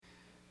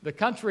The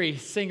country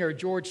singer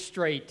George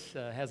Strait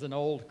has an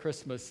old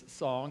Christmas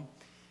song.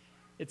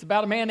 It's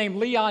about a man named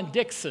Leon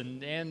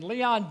Dixon, and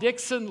Leon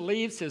Dixon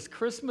leaves his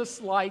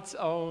Christmas lights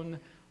on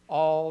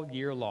all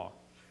year long.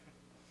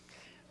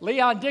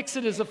 Leon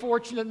Dixon is a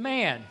fortunate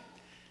man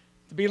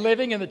to be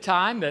living in the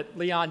time that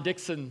Leon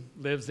Dixon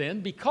lives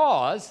in,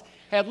 because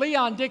had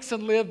Leon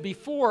Dixon lived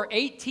before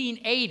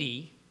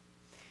 1880,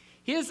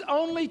 his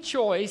only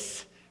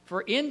choice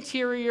for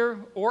interior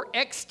or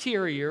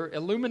exterior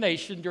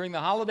illumination during the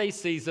holiday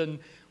season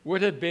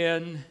would have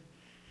been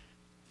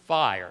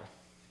fire.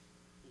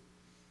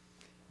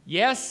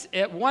 Yes,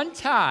 at one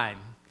time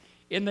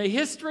in the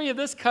history of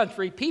this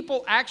country,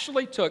 people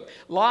actually took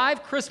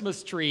live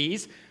Christmas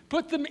trees,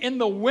 put them in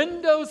the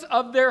windows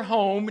of their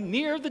home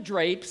near the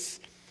drapes,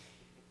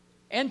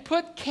 and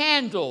put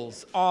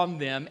candles on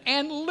them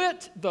and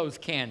lit those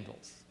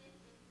candles.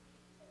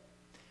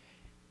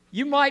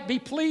 You might be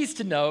pleased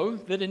to know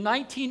that in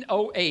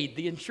 1908,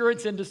 the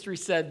insurance industry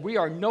said, "We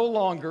are no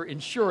longer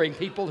insuring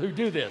people who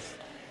do this."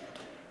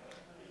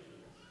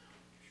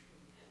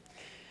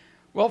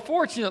 Well,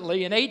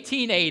 fortunately, in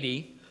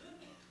 1880,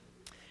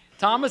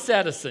 Thomas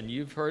Edison,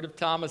 you've heard of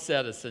Thomas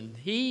Edison,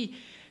 he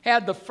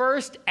had the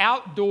first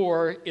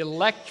outdoor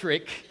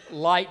electric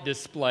light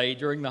display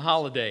during the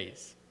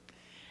holidays.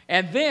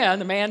 And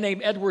then a man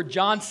named Edward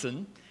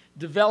Johnson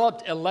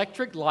developed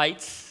electric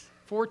lights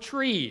for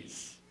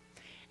trees.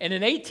 And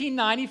in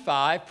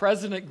 1895,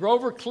 President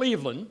Grover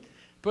Cleveland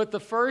put the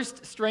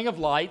first string of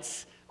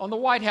lights on the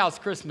White House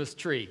Christmas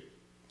tree.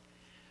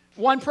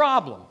 One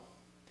problem: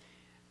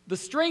 the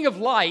string of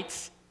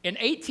lights in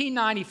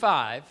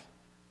 1895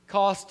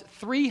 cost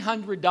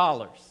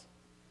 $300.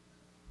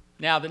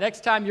 Now, the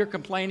next time you're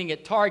complaining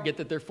at Target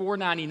that they're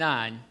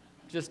 $4.99,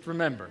 just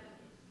remember.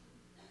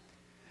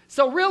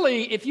 So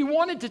really, if you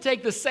wanted to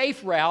take the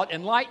safe route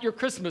and light your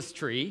Christmas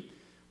tree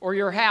or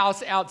your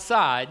house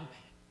outside,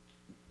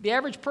 the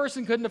average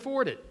person couldn't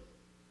afford it.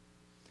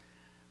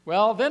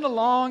 Well, then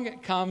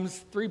along comes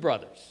three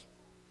brothers.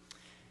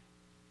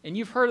 And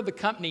you've heard of the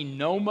company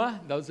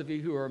Noma, those of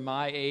you who are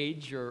my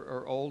age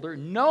or older.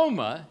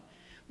 Noma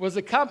was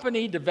a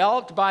company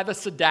developed by the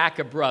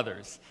Sedaka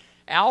brothers,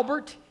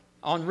 Albert,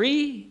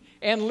 Henri,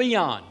 and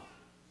Leon,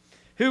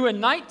 who in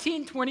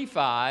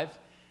 1925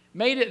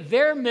 made it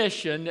their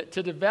mission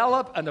to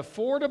develop an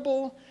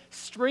affordable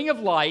string of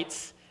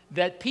lights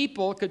that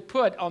people could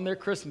put on their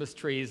Christmas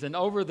trees. And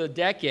over the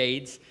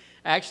decades,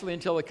 actually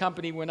until the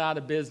company went out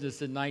of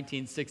business in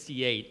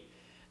 1968,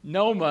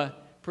 Noma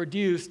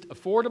produced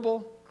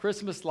affordable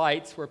Christmas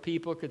lights where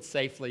people could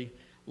safely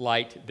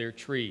light their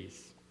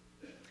trees.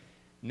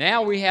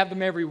 Now we have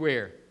them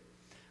everywhere.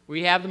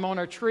 We have them on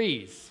our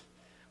trees.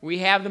 We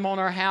have them on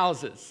our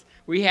houses.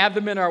 We have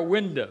them in our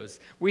windows.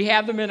 We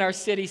have them in our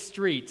city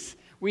streets.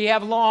 We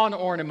have lawn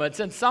ornaments.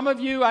 And some of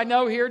you I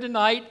know here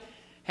tonight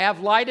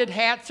have lighted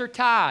hats or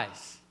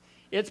ties.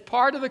 It's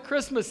part of the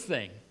Christmas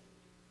thing.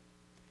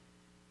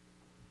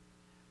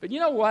 But you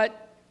know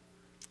what?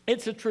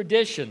 It's a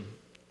tradition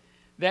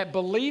that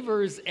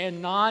believers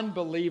and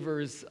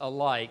non-believers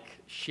alike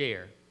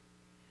share.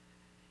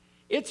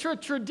 It's a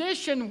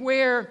tradition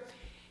where,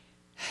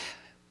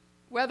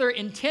 whether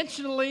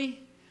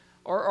intentionally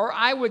or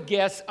I would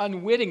guess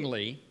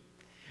unwittingly,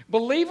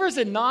 believers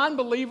and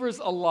non-believers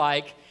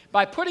alike,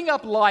 by putting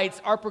up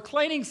lights, are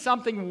proclaiming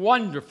something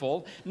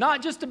wonderful,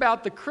 not just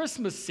about the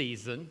Christmas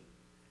season,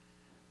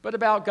 but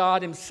about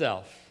God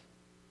Himself.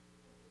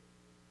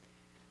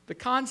 The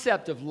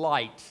concept of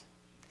light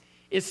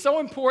is so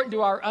important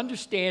to our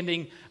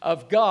understanding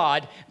of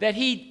God that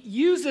He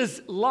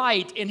uses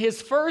light in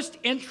His first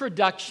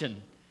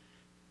introduction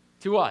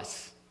to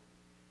us.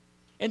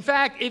 In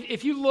fact,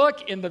 if you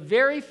look in the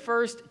very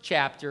first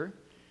chapter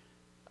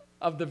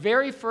of the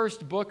very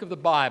first book of the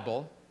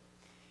Bible,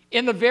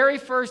 in the very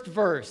first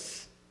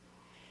verse,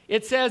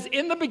 it says,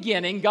 "In the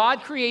beginning,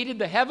 God created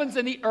the heavens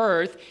and the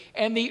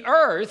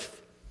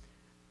earth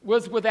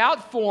was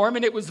without form,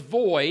 and it was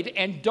void,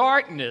 and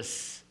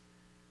darkness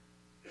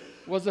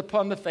was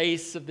upon the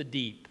face of the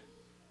deep."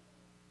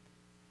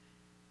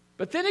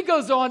 But then it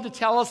goes on to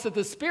tell us that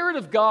the Spirit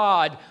of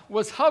God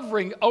was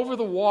hovering over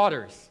the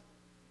waters.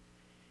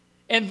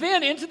 And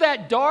then into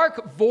that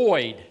dark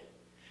void,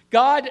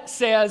 God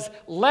says,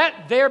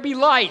 "Let there be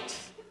light."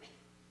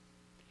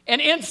 And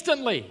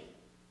instantly,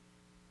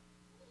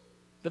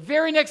 the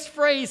very next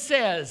phrase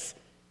says,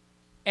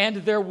 "And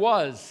there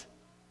was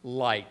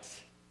light."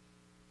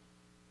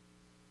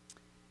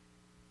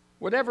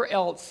 Whatever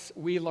else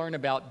we learn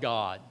about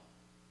God,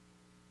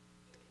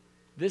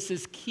 this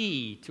is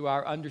key to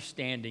our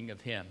understanding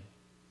of Him.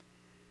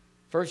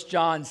 1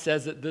 John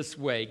says it this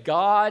way: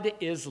 "God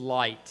is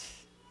light.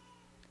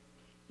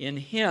 In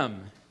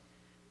Him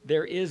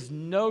there is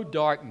no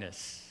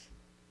darkness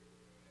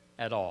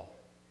at all."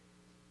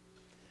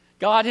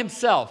 God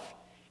Himself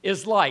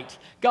is light.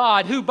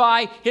 God, who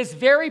by His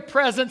very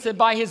presence and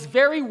by His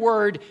very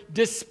word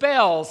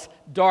dispels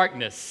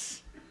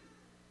darkness.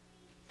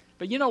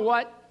 But you know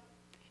what?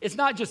 It's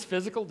not just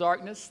physical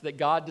darkness that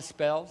God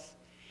dispels.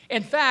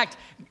 In fact,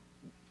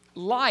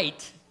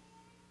 light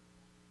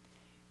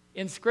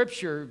in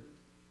Scripture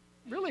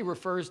really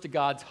refers to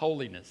God's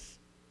holiness.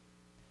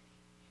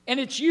 And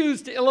it's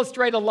used to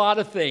illustrate a lot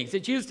of things.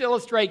 It's used to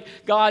illustrate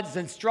God's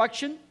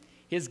instruction,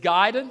 His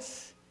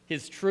guidance,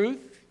 His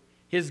truth,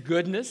 His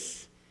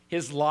goodness,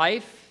 His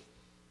life,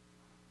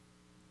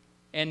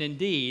 and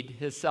indeed,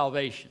 His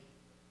salvation.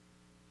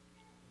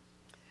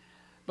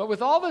 But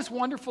with all this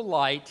wonderful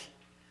light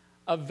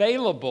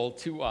available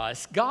to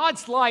us,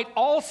 God's light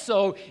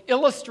also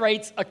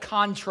illustrates a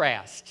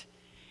contrast.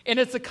 And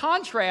it's a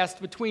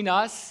contrast between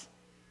us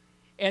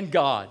and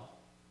God.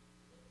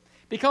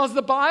 Because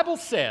the Bible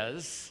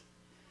says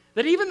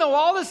that even though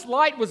all this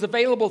light was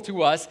available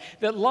to us,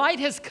 that light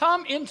has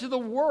come into the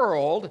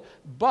world,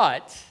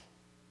 but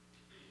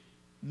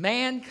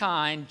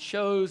mankind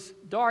chose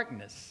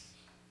darkness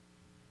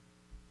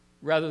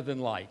rather than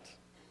light.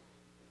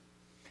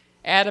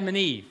 Adam and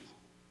Eve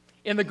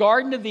in the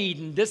Garden of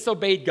Eden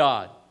disobeyed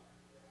God.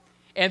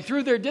 And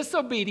through their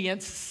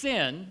disobedience,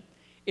 sin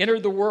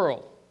entered the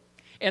world.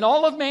 And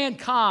all of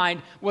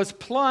mankind was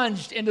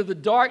plunged into the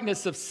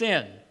darkness of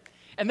sin.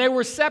 And they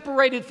were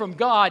separated from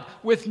God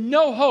with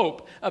no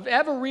hope of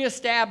ever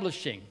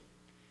reestablishing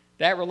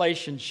that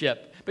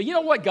relationship. But you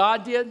know what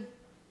God did?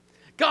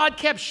 God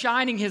kept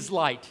shining His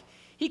light.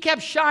 He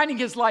kept shining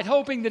His light,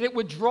 hoping that it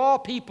would draw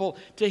people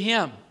to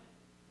Him.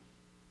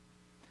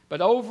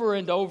 But over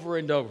and over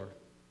and over,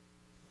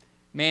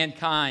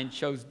 mankind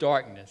chose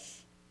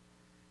darkness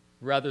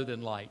rather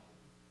than light.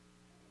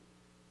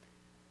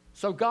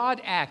 So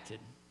God acted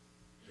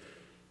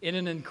in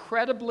an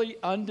incredibly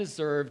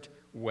undeserved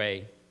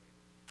way.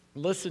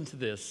 Listen to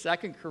this,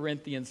 2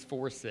 Corinthians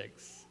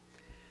 4:6.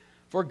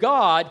 For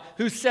God,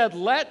 who said,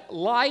 "Let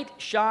light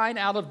shine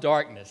out of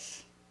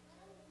darkness,"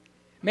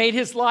 made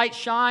His light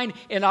shine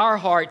in our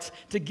hearts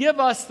to give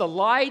us the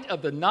light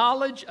of the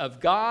knowledge of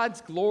God's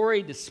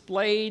glory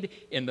displayed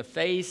in the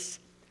face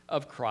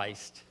of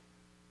Christ.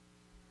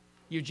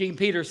 Eugene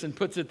Peterson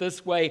puts it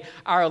this way: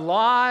 our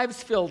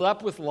lives filled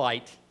up with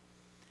light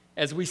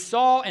as we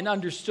saw and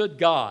understood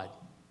God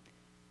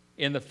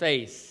in the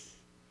face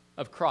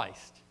of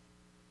Christ.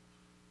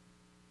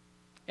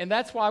 And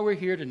that's why we're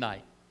here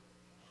tonight.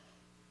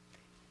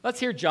 Let's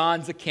hear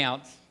John's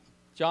account,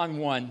 John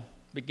 1,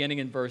 beginning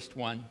in verse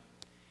 1.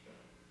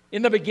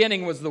 In the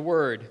beginning was the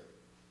Word,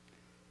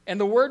 and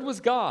the Word was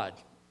God,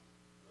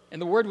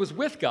 and the Word was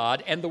with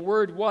God, and the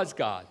Word was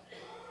God.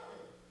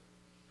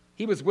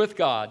 He was with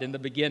God in the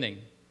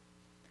beginning.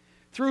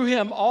 Through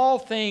Him all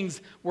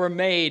things were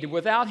made.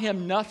 Without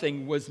Him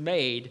nothing was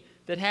made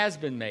that has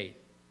been made.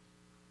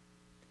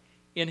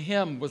 In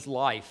Him was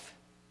life,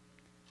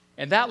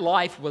 and that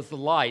life was the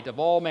light of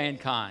all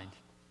mankind.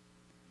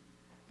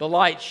 The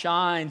light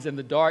shines in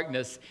the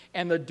darkness,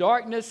 and the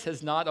darkness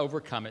has not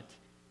overcome it.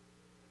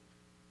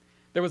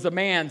 There was a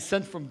man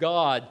sent from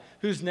God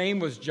whose name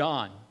was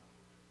John.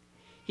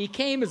 He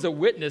came as a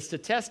witness to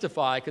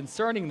testify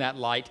concerning that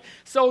light,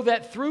 so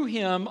that through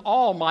him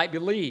all might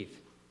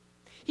believe.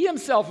 He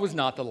himself was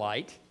not the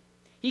light.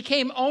 He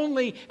came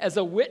only as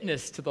a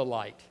witness to the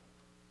light.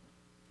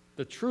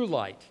 The true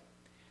light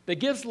that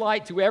gives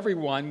light to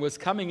everyone was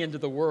coming into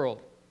the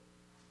world.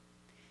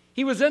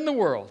 He was in the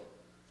world,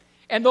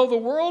 and though the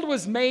world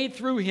was made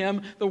through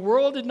him, the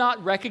world did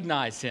not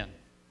recognize him.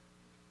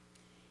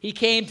 He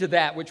came to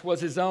that which was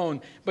his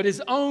own, but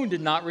his own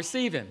did not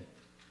receive him.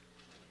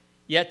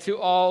 Yet to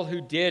all who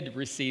did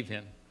receive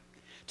him,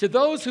 to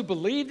those who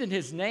believed in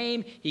his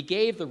name, he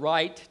gave the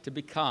right to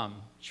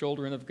become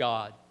children of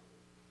God.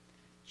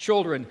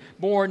 Children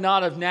born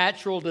not of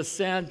natural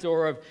descent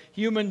or of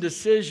human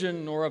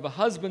decision or of a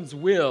husband's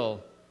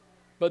will,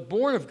 but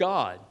born of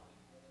God.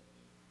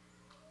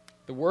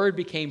 The Word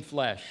became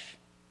flesh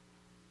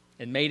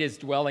and made his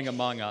dwelling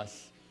among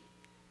us.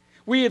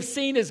 We have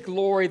seen his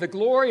glory, the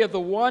glory of the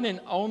one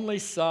and only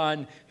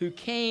Son who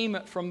came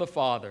from the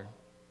Father,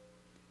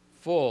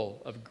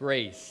 full of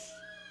grace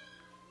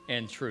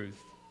and truth.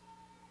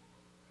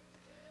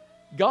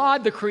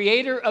 God, the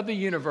creator of the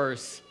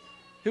universe,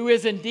 who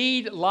is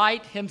indeed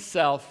light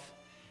himself,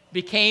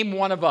 became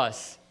one of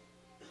us.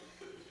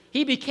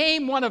 He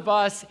became one of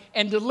us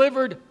and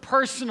delivered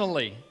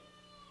personally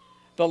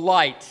the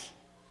light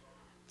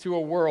to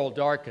a world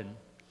darkened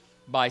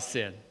by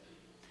sin.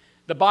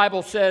 The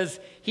Bible says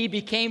he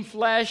became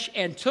flesh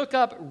and took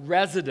up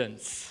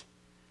residence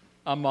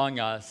among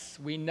us.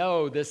 We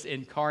know this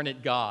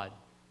incarnate God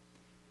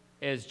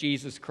as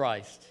Jesus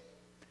Christ,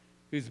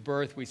 whose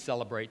birth we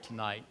celebrate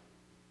tonight.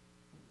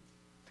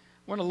 I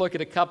want to look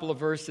at a couple of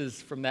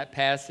verses from that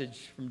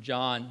passage from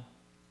John.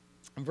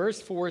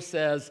 Verse 4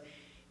 says,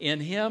 "In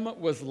him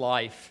was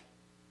life,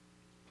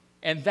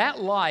 and that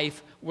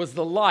life was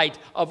the light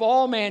of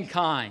all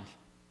mankind."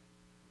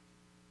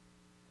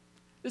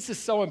 This is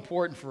so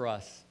important for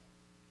us.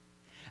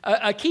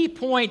 A key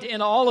point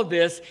in all of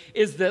this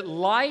is that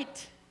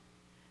light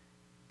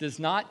does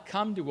not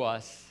come to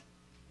us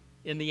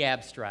in the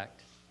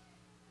abstract.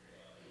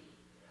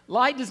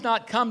 Light does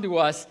not come to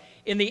us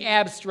in the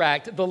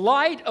abstract. The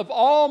light of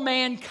all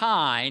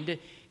mankind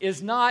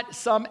is not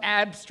some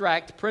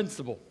abstract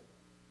principle.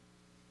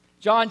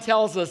 John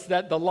tells us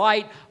that the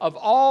light of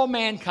all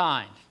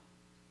mankind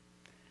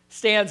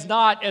stands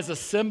not as a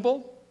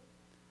symbol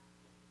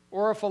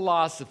or a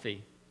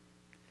philosophy,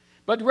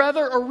 but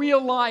rather a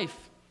real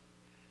life,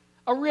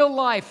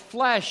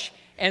 flesh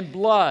and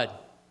blood,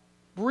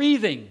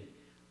 breathing,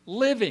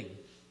 living,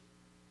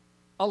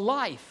 a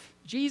life,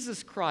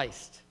 Jesus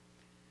Christ,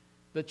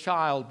 the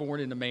child born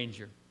in a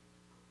manger.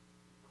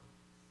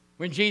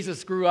 When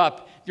Jesus grew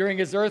up during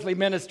his earthly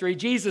ministry,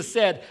 Jesus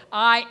said,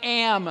 "I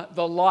am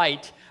the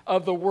light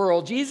of the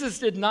world." Jesus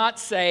did not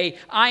say,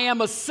 "I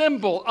am a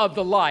symbol of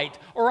the light,"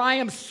 or "I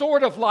am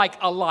sort of like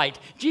a light."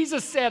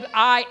 Jesus said,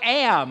 "I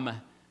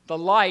am the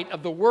light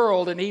of the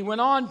world." And he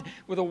went on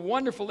with a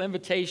wonderful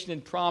invitation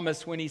and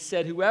promise when he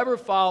said, "Whoever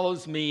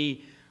follows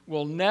me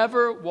will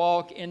never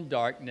walk in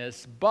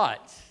darkness,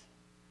 but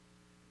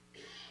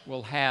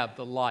will have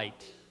the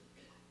light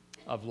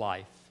of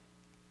life."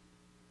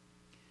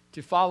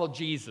 To follow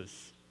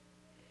Jesus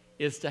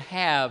is to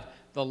have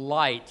the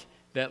light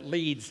that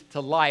leads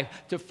to life.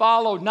 To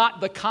follow not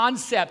the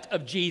concept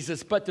of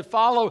Jesus, but to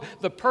follow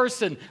the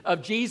person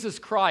of Jesus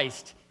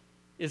Christ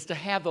is to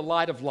have the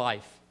light of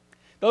life.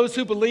 Those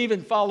who believe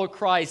and follow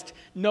Christ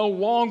no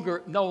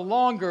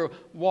longer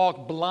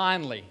walk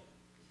blindly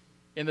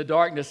in the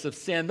darkness of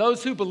sin.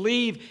 Those who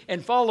believe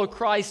and follow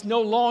Christ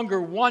no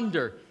longer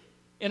wander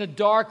in a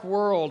dark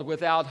world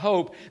without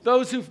hope.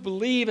 Those who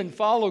believe and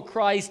follow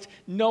Christ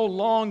no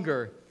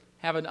longer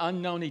have an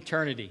unknown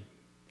eternity.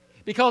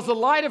 Because the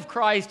light of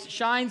Christ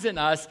shines in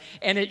us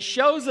and it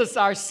shows us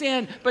our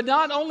sin, but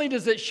not only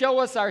does it show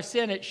us our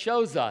sin, it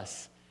shows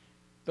us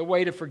the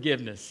way to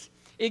forgiveness.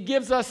 It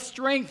gives us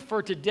strength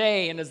for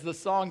today, and as the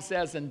song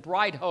says, and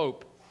bright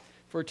hope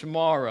for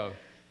tomorrow.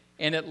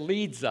 And it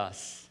leads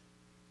us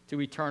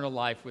to eternal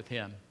life with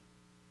Him.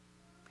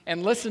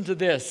 And listen to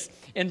this.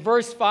 In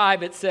verse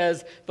 5 it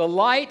says, "The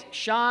light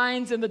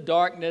shines in the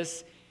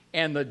darkness,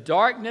 and the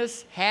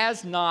darkness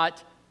has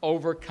not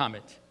overcome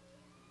it."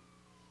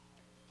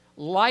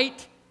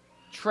 Light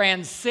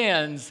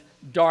transcends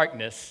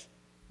darkness,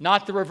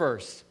 not the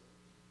reverse.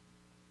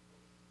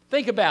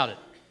 Think about it.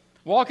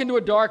 Walk into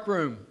a dark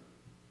room.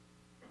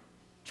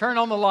 Turn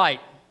on the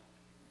light.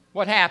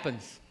 What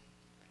happens?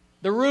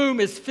 The room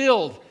is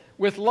filled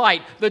with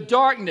light. The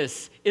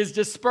darkness is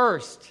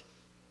dispersed.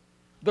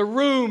 The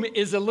room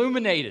is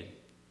illuminated.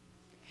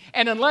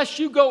 And unless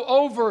you go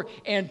over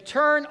and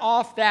turn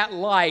off that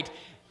light,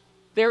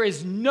 there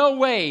is no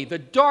way the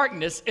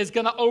darkness is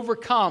going to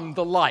overcome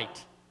the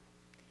light.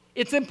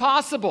 It's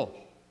impossible.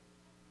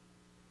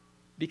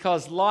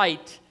 Because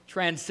light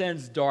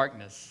transcends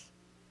darkness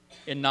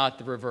and not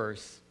the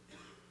reverse.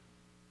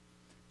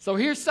 So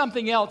here's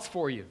something else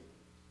for you.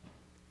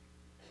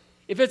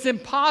 If it's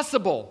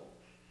impossible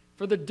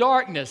for the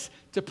darkness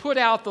to put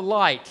out the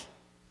light,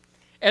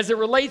 as it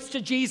relates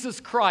to Jesus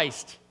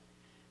Christ,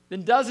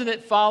 then doesn't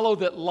it follow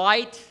that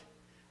light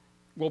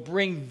will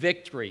bring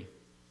victory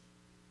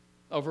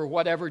over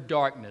whatever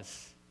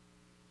darkness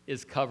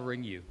is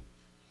covering you?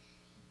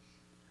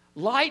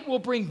 Light will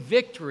bring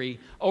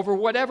victory over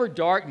whatever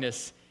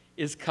darkness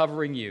is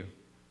covering you.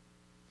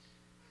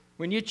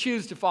 When you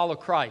choose to follow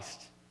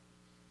Christ,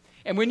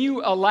 and when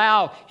you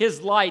allow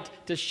His light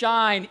to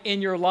shine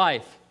in your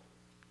life,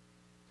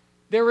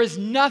 there is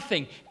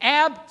nothing,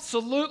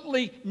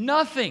 absolutely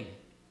nothing,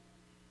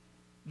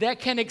 that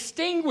can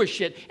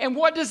extinguish it. And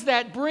what does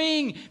that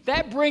bring?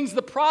 That brings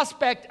the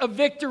prospect of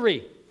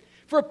victory.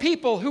 For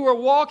people who are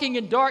walking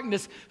in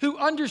darkness, who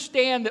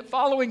understand that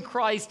following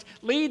Christ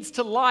leads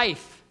to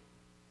life,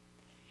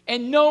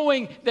 and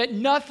knowing that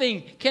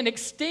nothing can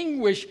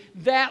extinguish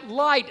that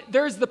light,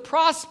 there's the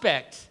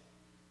prospect,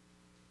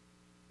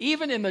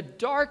 even in the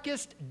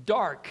darkest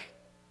dark,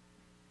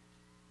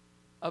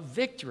 of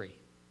victory.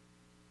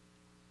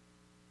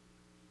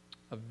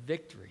 Of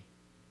victory.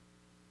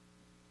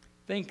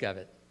 Think of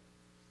it.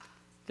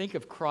 Think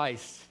of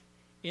Christ's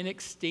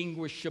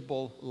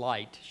inextinguishable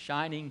light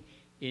shining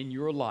in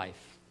your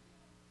life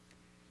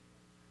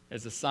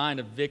as a sign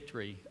of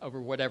victory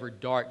over whatever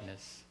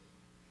darkness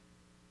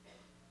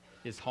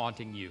is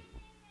haunting you.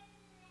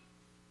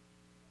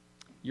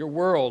 Your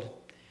world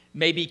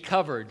may be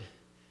covered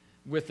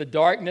with the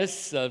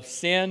darkness of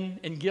sin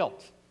and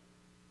guilt.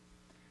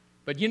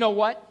 But you know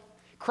what?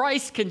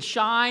 Christ can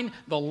shine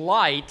the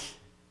light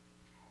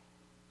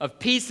of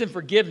peace and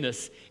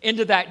forgiveness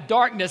into that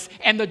darkness,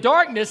 and the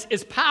darkness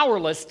is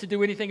powerless to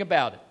do anything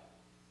about it.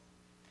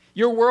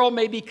 Your world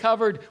may be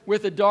covered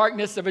with the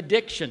darkness of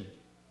addiction,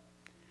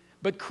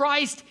 but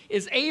Christ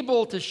is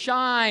able to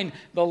shine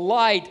the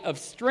light of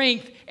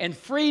strength and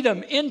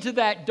freedom into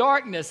that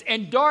darkness,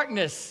 and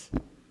darkness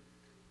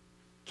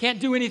can't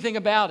do anything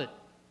about it.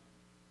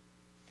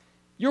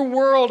 Your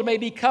world may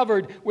be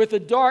covered with the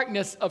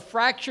darkness of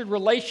fractured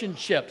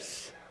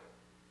relationships,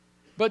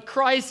 but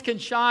Christ can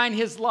shine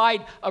His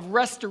light of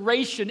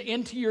restoration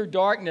into your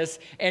darkness,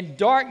 and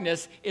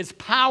darkness is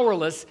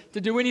powerless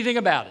to do anything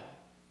about it.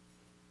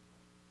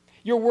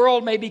 Your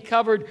world may be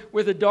covered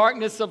with the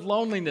darkness of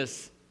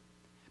loneliness,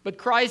 but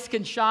Christ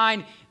can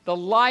shine the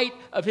light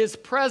of his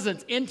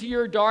presence into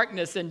your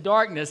darkness, and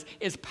darkness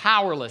is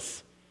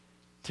powerless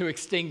to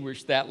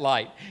extinguish that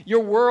light.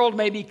 Your world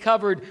may be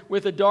covered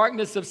with the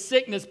darkness of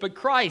sickness, but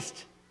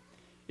Christ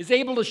is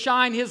able to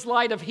shine his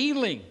light of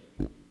healing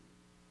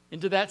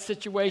into that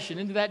situation,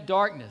 into that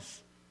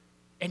darkness.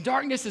 And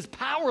darkness is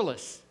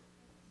powerless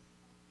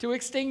to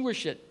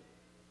extinguish it.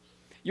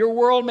 Your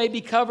world may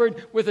be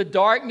covered with a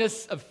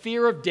darkness of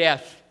fear of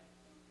death.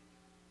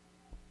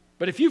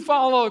 But if you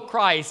follow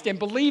Christ and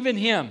believe in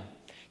him,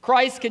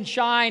 Christ can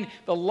shine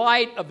the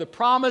light of the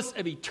promise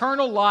of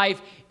eternal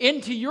life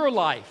into your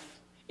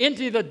life,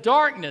 into the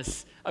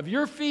darkness of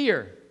your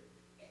fear.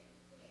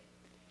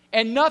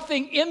 And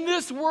nothing in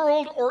this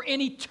world or in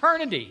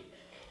eternity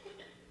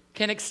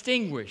can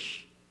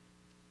extinguish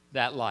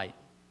that light.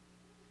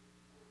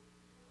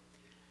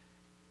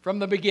 From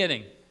the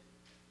beginning,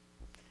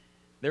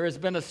 there has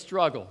been a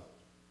struggle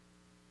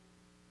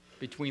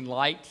between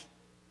light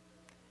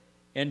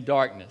and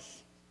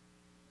darkness.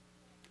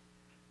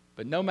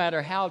 But no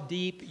matter how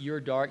deep your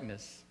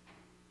darkness,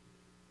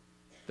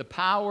 the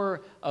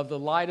power of the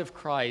light of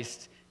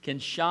Christ can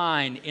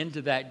shine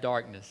into that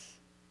darkness.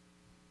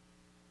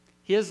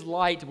 His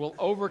light will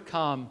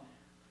overcome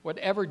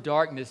whatever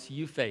darkness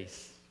you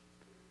face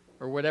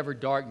or whatever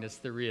darkness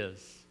there is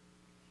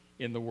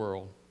in the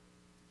world.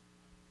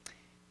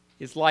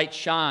 His light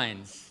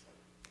shines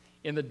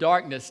in the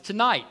darkness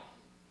tonight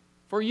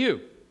for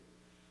you.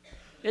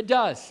 It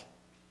does.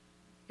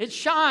 It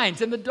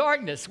shines in the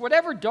darkness,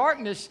 whatever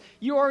darkness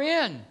you are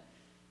in.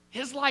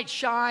 His light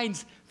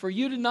shines for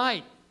you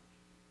tonight.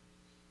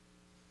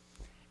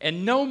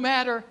 And no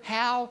matter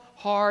how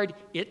hard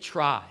it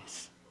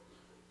tries,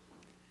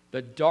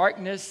 the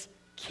darkness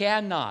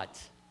cannot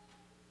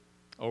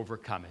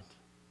overcome it.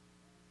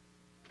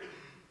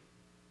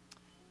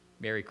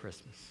 Merry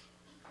Christmas.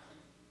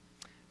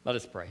 Let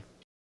us pray.